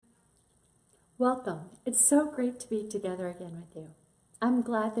Welcome. It's so great to be together again with you. I'm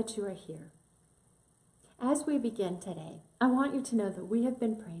glad that you are here. As we begin today, I want you to know that we have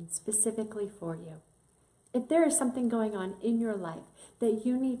been praying specifically for you. If there is something going on in your life that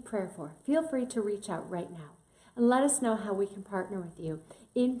you need prayer for, feel free to reach out right now and let us know how we can partner with you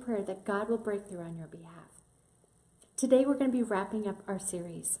in prayer that God will break through on your behalf. Today we're going to be wrapping up our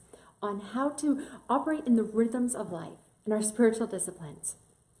series on how to operate in the rhythms of life and our spiritual disciplines.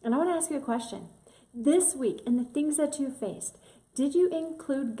 And I want to ask you a question. This week, in the things that you faced, did you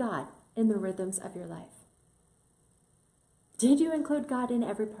include God in the rhythms of your life? Did you include God in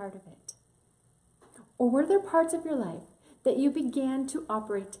every part of it? Or were there parts of your life that you began to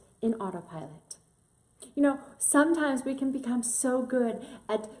operate in autopilot? You know, sometimes we can become so good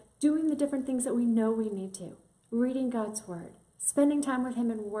at doing the different things that we know we need to. Reading God's Word, spending time with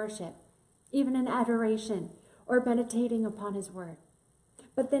Him in worship, even in adoration, or meditating upon His Word.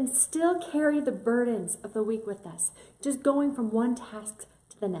 But then still carry the burdens of the week with us, just going from one task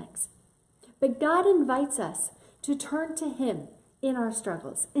to the next. But God invites us to turn to Him in our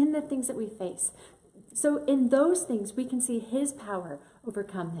struggles, in the things that we face. So in those things, we can see His power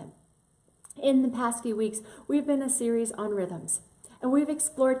overcome them. In the past few weeks, we've been in a series on rhythms, and we've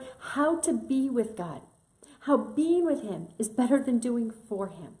explored how to be with God, how being with Him is better than doing for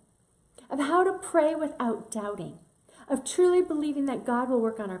Him, of how to pray without doubting, of truly believing that God will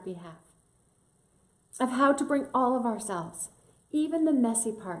work on our behalf, of how to bring all of ourselves, even the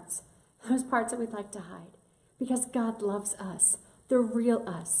messy parts, those parts that we'd like to hide, because God loves us, the real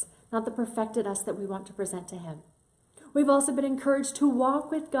us, not the perfected us that we want to present to Him. We've also been encouraged to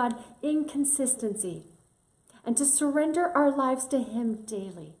walk with God in consistency and to surrender our lives to Him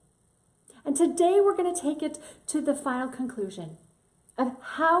daily. And today we're going to take it to the final conclusion of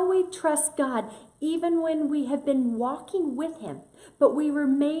how we trust God even when we have been walking with Him, but we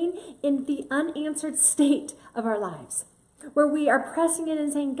remain in the unanswered state of our lives, where we are pressing in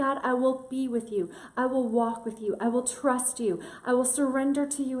and saying, God, I will be with you. I will walk with you. I will trust you. I will surrender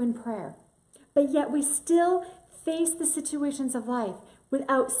to you in prayer. But yet we still face the situations of life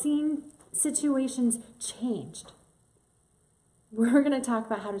without seeing situations changed. We're going to talk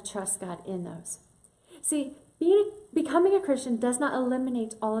about how to trust God in those. See, becoming a Christian does not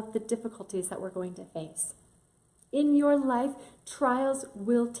eliminate all of the difficulties that we're going to face. In your life, trials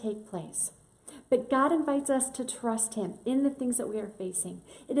will take place. But God invites us to trust Him in the things that we are facing.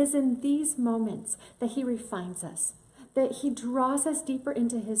 It is in these moments that He refines us, that He draws us deeper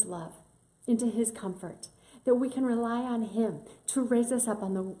into His love, into His comfort, that we can rely on Him to raise us up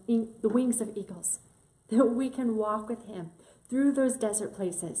on the wings of eagles, that we can walk with Him through those desert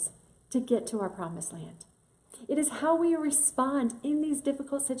places to get to our promised land. It is how we respond in these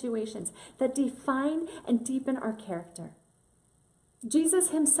difficult situations that define and deepen our character. Jesus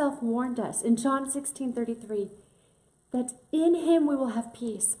Himself warned us in John 16:33 that in Him we will have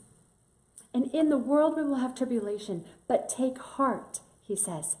peace, and in the world we will have tribulation, but take heart, He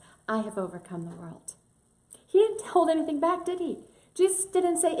says, I have overcome the world. He didn't hold anything back, did He? Jesus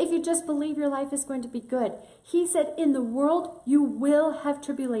didn't say, if you just believe your life is going to be good. He said, in the world you will have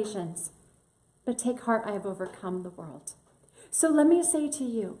tribulations, but take heart, I have overcome the world. So let me say to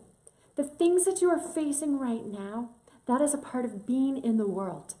you, the things that you are facing right now, that is a part of being in the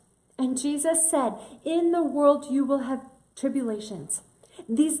world. And Jesus said, in the world you will have tribulations.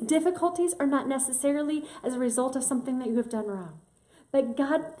 These difficulties are not necessarily as a result of something that you have done wrong. But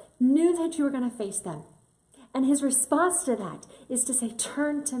God knew that you were going to face them. And His response to that is to say,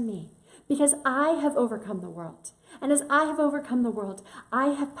 turn to me, because I have overcome the world. And as I have overcome the world, I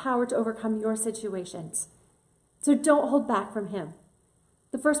have power to overcome your situations. So don't hold back from Him.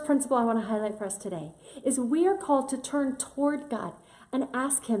 The first principle I want to highlight for us today is we are called to turn toward God and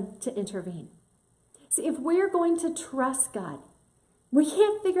ask Him to intervene. See, if we're going to trust God, we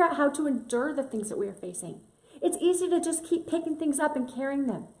can't figure out how to endure the things that we are facing. It's easy to just keep picking things up and carrying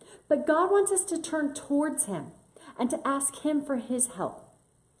them. But God wants us to turn towards Him and to ask Him for His help.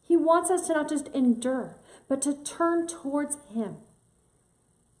 He wants us to not just endure, but to turn towards Him.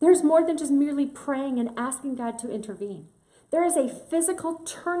 There's more than just merely praying and asking God to intervene. There is a physical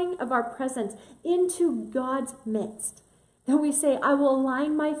turning of our presence into God's midst. That we say, I will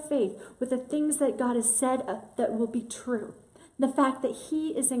align my faith with the things that God has said that will be true. The fact that He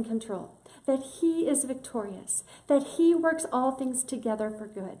is in control, that He is victorious, that He works all things together for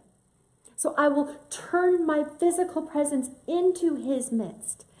good. So I will turn my physical presence into His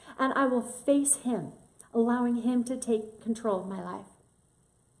midst, and I will face Him, allowing Him to take control of my life.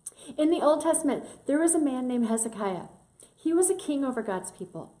 In the Old Testament, there was a man named Hezekiah. He was a king over God's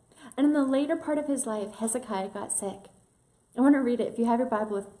people. And in the later part of his life, Hezekiah got sick. I want to read it. If you have your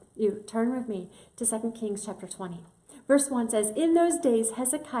Bible you turn with me to 2 Kings chapter 20. Verse 1 says, "In those days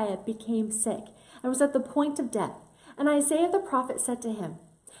Hezekiah became sick and was at the point of death. And Isaiah the prophet said to him,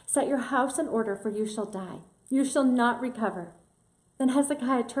 'Set your house in order, for you shall die. You shall not recover.' Then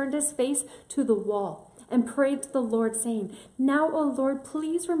Hezekiah turned his face to the wall and prayed to the Lord, saying, 'Now, O Lord,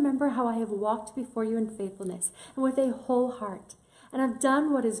 please remember how I have walked before you in faithfulness and with a whole heart, and have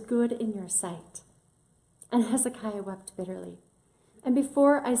done what is good in your sight.' And Hezekiah wept bitterly. And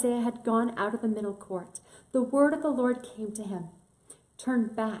before Isaiah had gone out of the middle court, the word of the Lord came to him. 'Turn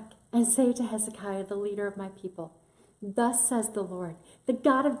back and say to Hezekiah, the leader of my people, Thus says the Lord, the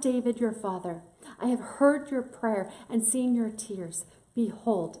God of David your father, I have heard your prayer and seen your tears.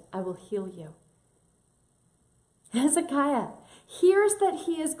 Behold, I will heal you.'" Hezekiah hears that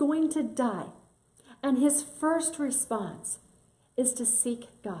he is going to die, and his first response is to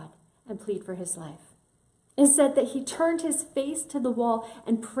seek God and plead for his life. It said that he turned his face to the wall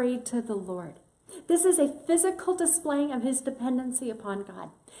and prayed to the Lord. This is a physical displaying of his dependency upon God.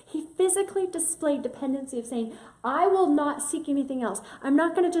 He physically displayed dependency of saying, "I will not seek anything else. I'm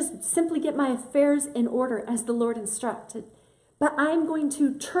not going to just simply get my affairs in order as the Lord instructed, but I'm going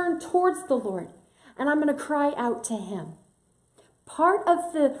to turn towards the Lord and I'm going to cry out to him." Part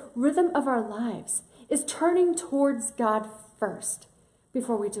of the rhythm of our lives is turning towards God first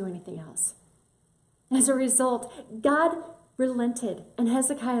before we do anything else. As a result, God relented, and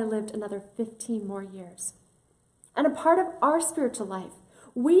Hezekiah lived another 15 more years. And a part of our spiritual life,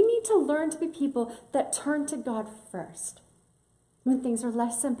 we need to learn to be people that turn to God first. When things are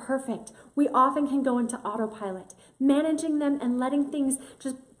less than perfect, we often can go into autopilot, managing them and letting things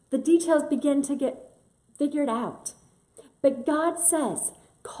just, the details begin to get figured out. But God says,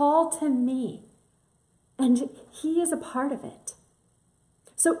 "Call to me," and he is a part of it.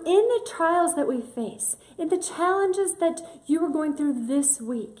 So in the trials that we face, in the challenges that you are going through this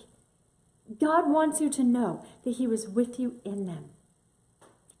week, God wants you to know that he was with you in them.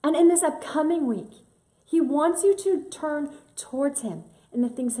 And in this upcoming week, he wants you to turn towards him in the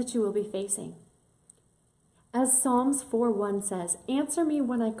things that you will be facing. As Psalms 4:1 says, "Answer me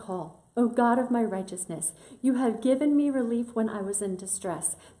when I call, O God of my righteousness. You have given me relief when I was in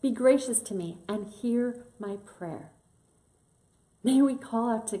distress. Be gracious to me and hear my prayer." May we call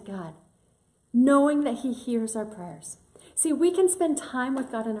out to God, knowing that he hears our prayers. See, we can spend time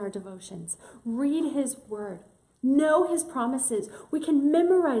with God in our devotions, read his word, know his promises. We can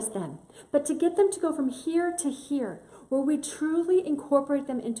memorize them. But to get them to go from here to here, where we truly incorporate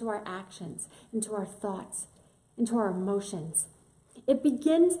them into our actions, into our thoughts, into our emotions, it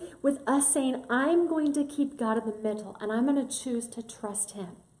begins with us saying, "I'm going to keep God in the middle, and I'm going to choose to trust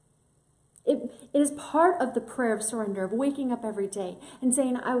him." It is part of the prayer of surrender, of waking up every day and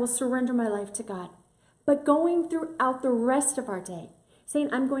saying, "I will surrender my life to God." But going throughout the rest of our day, saying,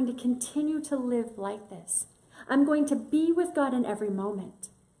 "I'm going to continue to live like this. I'm going to be with God in every moment.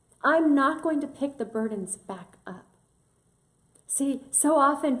 I'm not going to pick the burdens back up." See, so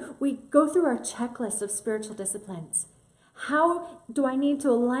often we go through our checklist of spiritual disciplines. How do I need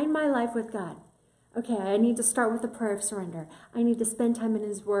to align my life with God? Okay, I need to start with the prayer of surrender. I need to spend time in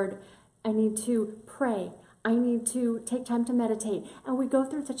his word. I need to pray. I need to take time to meditate. And we go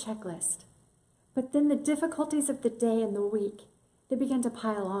through the checklist. But then the difficulties of the day and the week, they begin to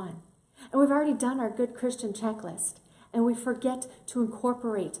pile on. And we've already done our good Christian checklist. And we forget to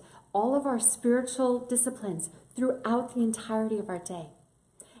incorporate all of our spiritual disciplines throughout the entirety of our day.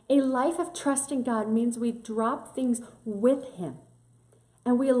 A life of trusting God means we drop things with him.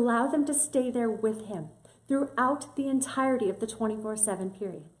 And we allow them to stay there with him throughout the entirety of the 24/7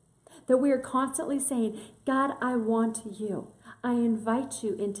 period. That we are constantly saying, "God, I want you. I invite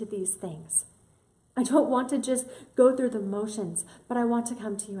you into these things. I don't want to just go through the motions, but I want to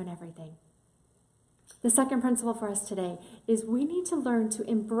come to you in everything." The second principle for us today is we need to learn to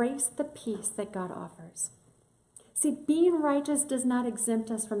embrace the peace that God offers. See, being righteous does not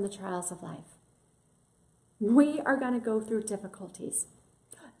exempt us from the trials of life. We are going to go through difficulties.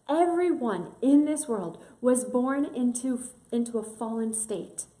 Everyone in this world was born into a fallen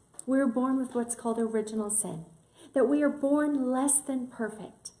state. We were born with what's called original sin. That we are born less than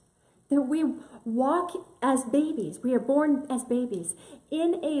perfect. That we walk as babies. We are born as babies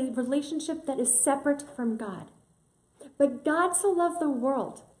in a relationship that is separate from God. But God so loved the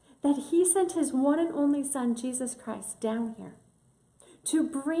world that he sent his one and only Son, Jesus Christ, down here to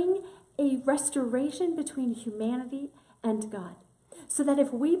bring a restoration between humanity and God. So that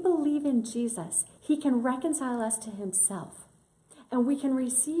if we believe in Jesus, he can reconcile us to himself. And we can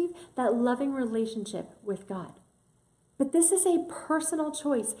receive that loving relationship with God. But this is a personal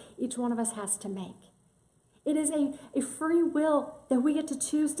choice each one of us has to make. It is a free will that we get to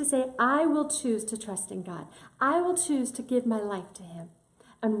choose to say, I will choose to trust in God. I will choose to give my life to him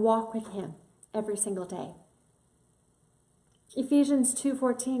and walk with him every single day. Ephesians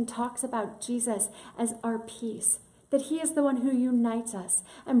 2:14 talks about Jesus as our peace, that he is the one who unites us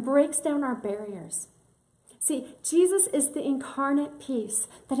and breaks down our barriers. See, Jesus is the incarnate peace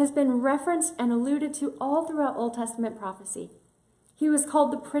that has been referenced and alluded to all throughout Old Testament prophecy. He was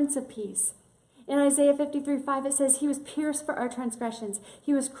called the Prince of Peace. In Isaiah 53:5, it says, he was pierced for our transgressions.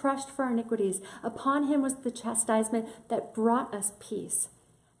 He was crushed for our iniquities. Upon him was the chastisement that brought us peace.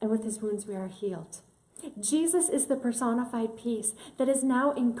 And with his wounds we are healed. Jesus is the personified peace that is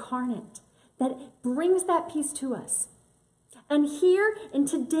now incarnate, that brings that peace to us. And here in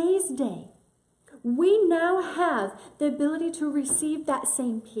today's day, we now have the ability to receive that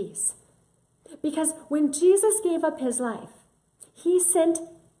same peace. Because when Jesus gave up his life, he sent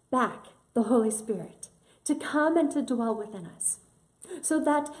back the Holy Spirit to come and to dwell within us, so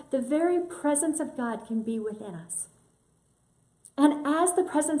that the very presence of God can be within us. And as the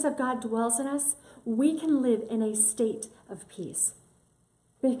presence of God dwells in us, we can live in a state of peace,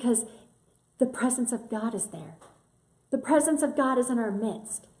 because the presence of God is there. The presence of God is in our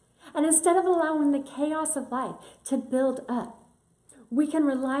midst. And instead of allowing the chaos of life to build up, we can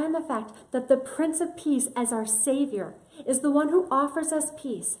rely on the fact that the Prince of Peace, as our Savior, is the one who offers us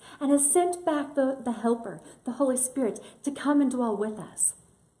peace and has sent back the Helper, the Holy Spirit, to come and dwell with us,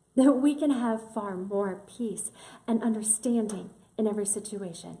 that we can have far more peace and understanding in every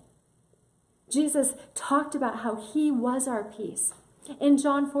situation. Jesus talked about how he was our peace. In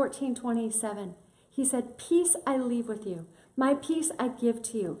John 14:27, he said, peace I leave with you. My peace I give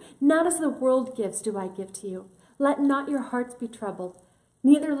to you. Not as the world gives do I give to you. Let not your hearts be troubled,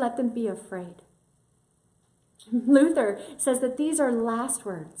 neither let them be afraid. Luther says that these are last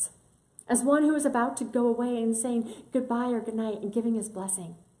words, as one who is about to go away and saying goodbye or goodnight and giving his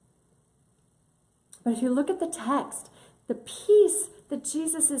blessing. But if you look at the text, the peace that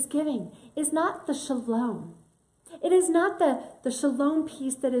Jesus is giving is not the shalom. It is not the shalom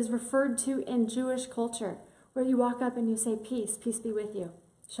peace that is referred to in Jewish culture, where you walk up and you say, peace, peace be with you,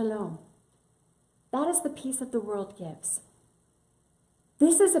 shalom. That is the peace that the world gives.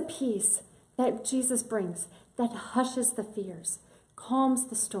 This is a peace that Jesus brings that hushes the fears, calms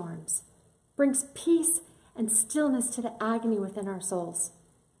the storms, brings peace and stillness to the agony within our souls,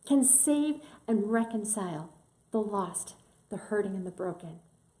 can save and reconcile the lost, the hurting, and the broken.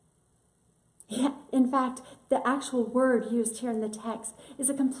 Yeah, in fact, the actual word used here in the text is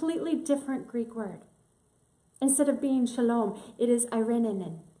a completely different Greek word. Instead of being shalom, it is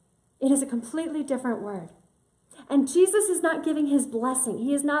irenein. It is a completely different word. And Jesus is not giving his blessing.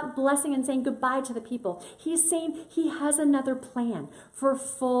 He is not blessing and saying goodbye to the people. He's saying he has another plan for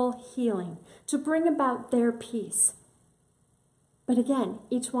full healing, to bring about their peace. But again,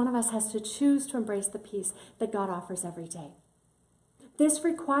 each one of us has to choose to embrace the peace that God offers every day. This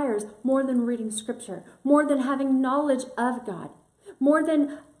requires more than reading scripture, more than having knowledge of God, more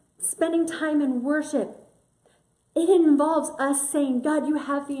than spending time in worship. It involves us saying, God, you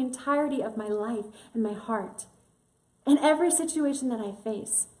have the entirety of my life and my heart and every situation that I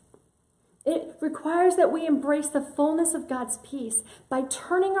face. It requires that we embrace the fullness of God's peace by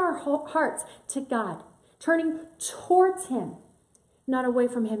turning our hearts to God, turning towards him, not away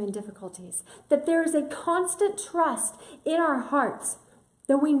from him in difficulties. That there is a constant trust in our hearts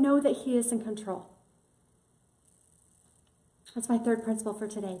that we know that he is in control. That's my third principle for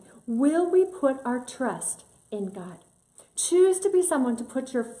today. Will we put our trust in God? Choose to be someone to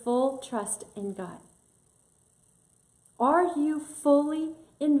put your full trust in God. Are you fully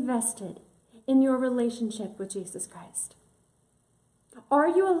invested in your relationship with Jesus Christ? Are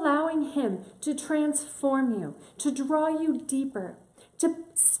you allowing him to transform you, to draw you deeper, to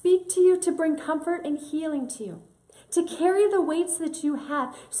speak to you, to bring comfort and healing to you, to carry the weights that you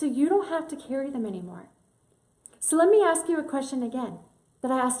have so you don't have to carry them anymore? So let me ask you a question again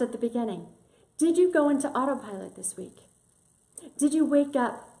that I asked at the beginning. Did you go into autopilot this week? Did you wake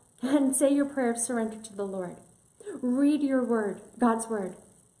up and say your prayer of surrender to the Lord? Read your word, God's word.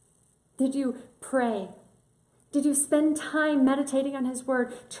 Did you pray? Did you spend time meditating on his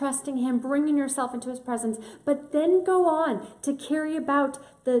word, trusting him, bringing yourself into his presence, but then go on to carry about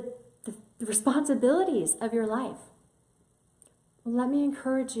the responsibilities of your life? Well, let me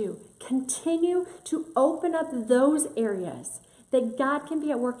encourage you, continue to open up those areas that God can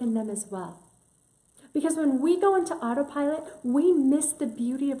be at work in them as well. Because when we go into autopilot, we miss the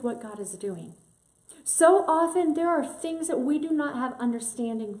beauty of what God is doing. So often there are things that we do not have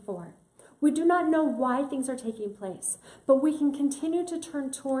understanding for. We do not know why things are taking place, but we can continue to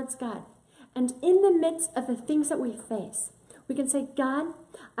turn towards God And in the midst of the things that we face, we can say, God,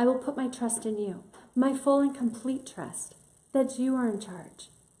 I will put my trust in you, my full and complete trust that you are in charge.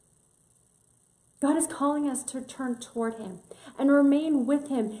 God is calling us to turn toward him and remain with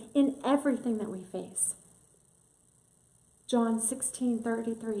him in everything that we face. John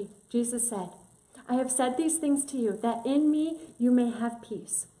 16:33, Jesus said, I have said these things to you, that in me you may have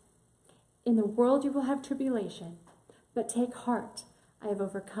peace. In the world you will have tribulation, but take heart, I have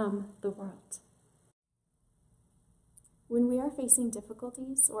overcome the world. When we are facing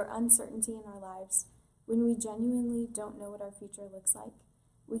difficulties or uncertainty in our lives, when we genuinely don't know what our future looks like,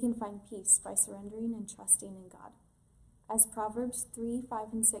 we can find peace by surrendering and trusting in God. As Proverbs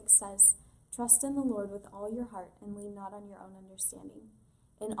 3:5-6 says, trust in the Lord with all your heart and lean not on your own understanding.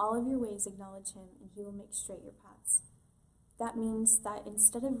 In all of your ways acknowledge him, and he will make straight your paths. That means that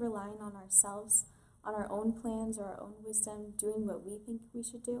instead of relying on ourselves, on our own plans or our own wisdom, doing what we think we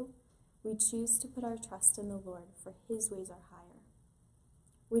should do, we choose to put our trust in the Lord, for his ways are higher.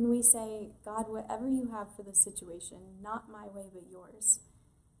 When we say, God, whatever you have for this situation, not my way but yours,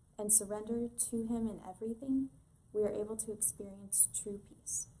 and surrender to him in everything, we are able to experience true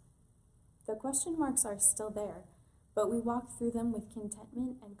peace. The question marks are still there, but we walk through them with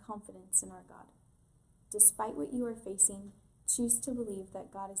contentment and confidence in our God. Despite what you are facing, choose to believe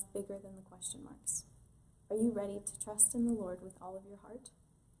that God is bigger than the question marks. Are you ready to trust in the Lord with all of your heart?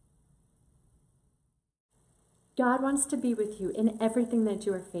 God wants to be with you in everything that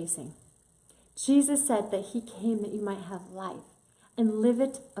you are facing. Jesus said that he came that you might have life and live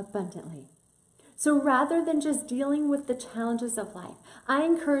it abundantly. So rather than just dealing with the challenges of life, I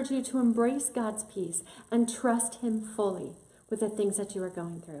encourage you to embrace God's peace and trust him fully with the things that you are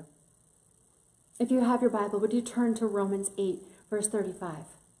going through. If you have your Bible, would you turn to Romans 8, verse 35?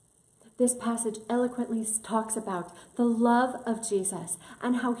 This passage eloquently talks about the love of Jesus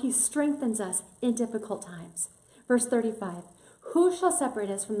and how he strengthens us in difficult times. Verse 35, who shall separate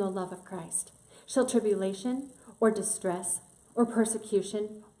us from the love of Christ? Shall tribulation or distress or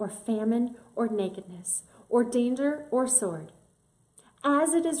persecution or famine or nakedness or danger or sword?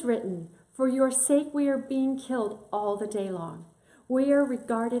 As it is written, for your sake we are being killed all the day long. We are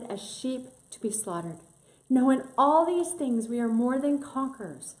regarded as sheep to be slaughtered. No, in all these things we are more than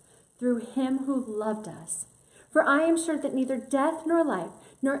conquerors through him who loved us. For I am sure that neither death nor life,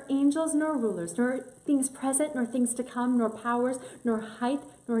 nor angels nor rulers, nor things present nor things to come, nor powers, nor height,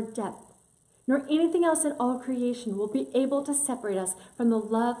 nor depth, nor anything else in all creation will be able to separate us from the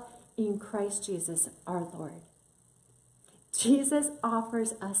love in Christ Jesus our Lord. Jesus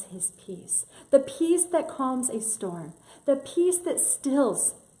offers us his peace, the peace that calms a storm, the peace that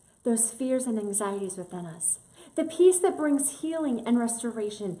stills those fears and anxieties within us, the peace that brings healing and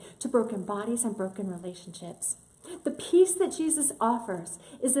restoration to broken bodies and broken relationships. The peace that Jesus offers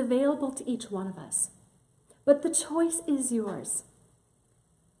is available to each one of us, but the choice is yours.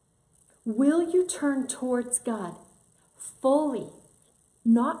 Will you turn towards God fully,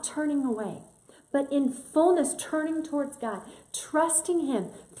 not turning away, but in fullness turning towards God, trusting him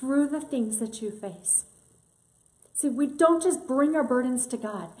through the things that you face? See, we don't just bring our burdens to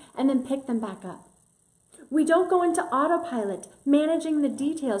God and then pick them back up. We don't go into autopilot, managing the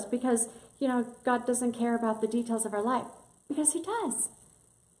details because, God doesn't care about the details of our life, because he does.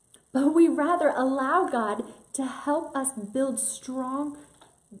 But we rather allow God to help us build strong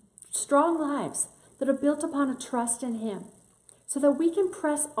lives that are built upon a trust in him, so that we can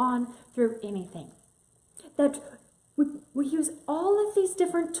press on through anything. That we use all of these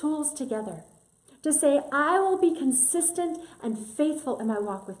different tools together to say, I will be consistent and faithful in my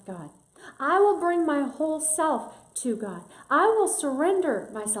walk with God. I will bring my whole self to God. I will surrender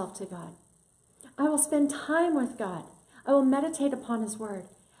myself to God. I will spend time with God. I will meditate upon his word,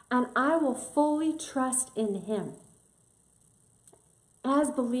 and I will fully trust in him.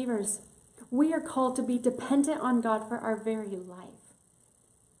 As believers, we are called to be dependent on God for our very life.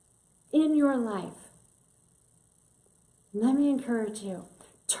 In your life, let me encourage you,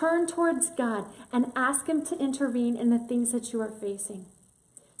 turn towards God and ask him to intervene in the things that you are facing.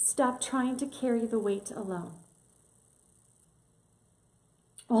 Stop trying to carry the weight alone.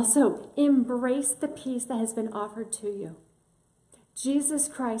 Also, embrace the peace that has been offered to you. Jesus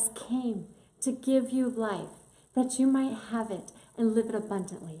Christ came to give you life, that you might have it and live it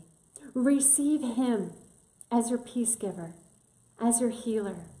abundantly. Receive him as your peace giver, as your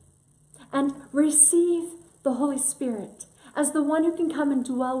healer, and receive the Holy Spirit as the one who can come and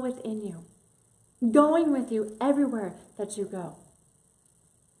dwell within you, going with you everywhere that you go.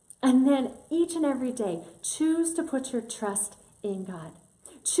 And then each and every day, choose to put your trust in God.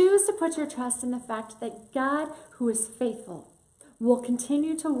 Choose to put your trust in the fact that God, who is faithful, will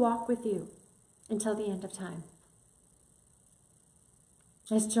continue to walk with you until the end of time.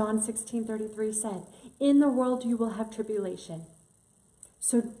 As John 16:33 said, in the world you will have tribulation.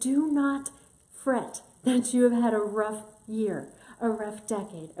 So do not fret that you have had a rough year, a rough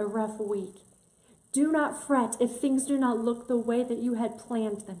decade, a rough week. Do not fret if things do not look the way that you had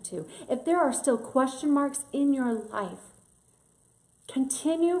planned them to. If there are still question marks in your life,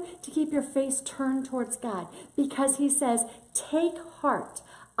 continue to keep your face turned towards God, because he says, take heart,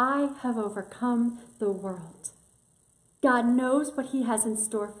 I have overcome the world. God knows what he has in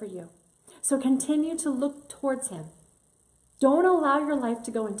store for you. So continue to look towards him. Don't allow your life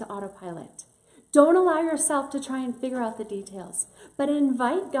to go into autopilot. Don't allow yourself to try and figure out the details, but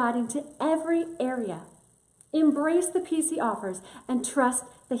invite God into every area. Embrace the peace he offers and trust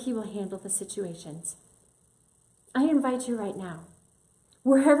that he will handle the situations. I invite you right now,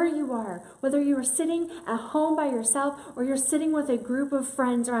 wherever you are, whether you are sitting at home by yourself or you're sitting with a group of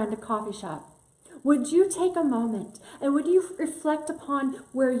friends around a coffee shop, would you take a moment and would you reflect upon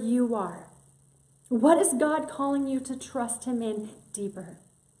where you are? What is God calling you to trust him in deeper?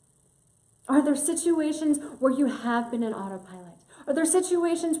 Are there situations where you have been in autopilot? Are there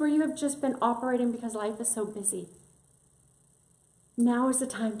situations where you have just been operating because life is so busy? Now is the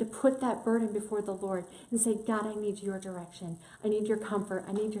time to put that burden before the Lord and say, God, I need your direction. I need your comfort.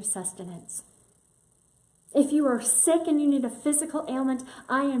 I need your sustenance. If you are sick and you need a physical ailment,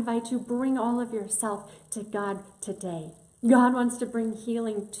 I invite you, bring all of yourself to God today. God wants to bring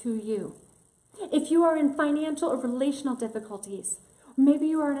healing to you. If you are in financial or relational difficulties, maybe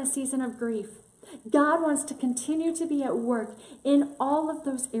you are in a season of grief, God wants to continue to be at work in all of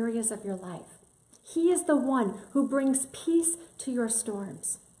those areas of your life. He is the one who brings peace to your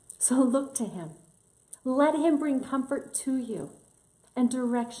storms. So look to him. Let him bring comfort to you and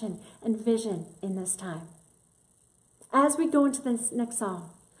direction and vision in this time. As we go into this next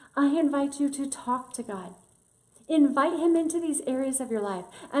song, I invite you to talk to God. Invite him into these areas of your life.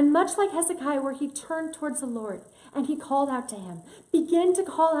 And much like Hezekiah, where he turned towards the Lord and he called out to him, begin to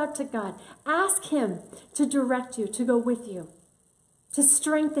call out to God. Ask him to direct you, to go with you, to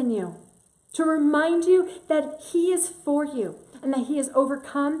strengthen you, to remind you that he is for you and that he has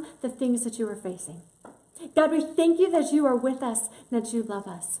overcome the things that you are facing. God, we thank you that you are with us and that you love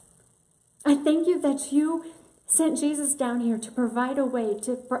us. I thank you that you sent Jesus down here to provide a way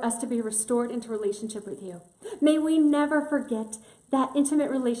for us to be restored into relationship with you. May we never forget that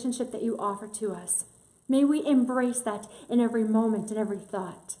intimate relationship that you offer to us. May we embrace that in every moment, in every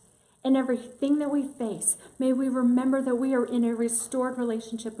thought, in everything that we face. May we remember that we are in a restored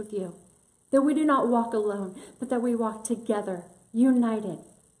relationship with you, that we do not walk alone, but that we walk together, united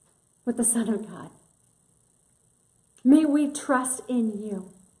with the Son of God. May we trust in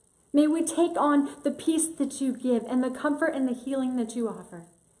you. May we take on the peace that you give and the comfort and the healing that you offer.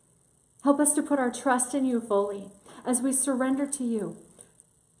 Help us to put our trust in you fully as we surrender to you.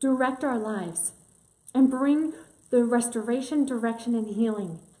 Direct our lives and bring the restoration, direction, and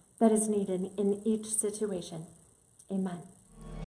healing that is needed in each situation. Amen.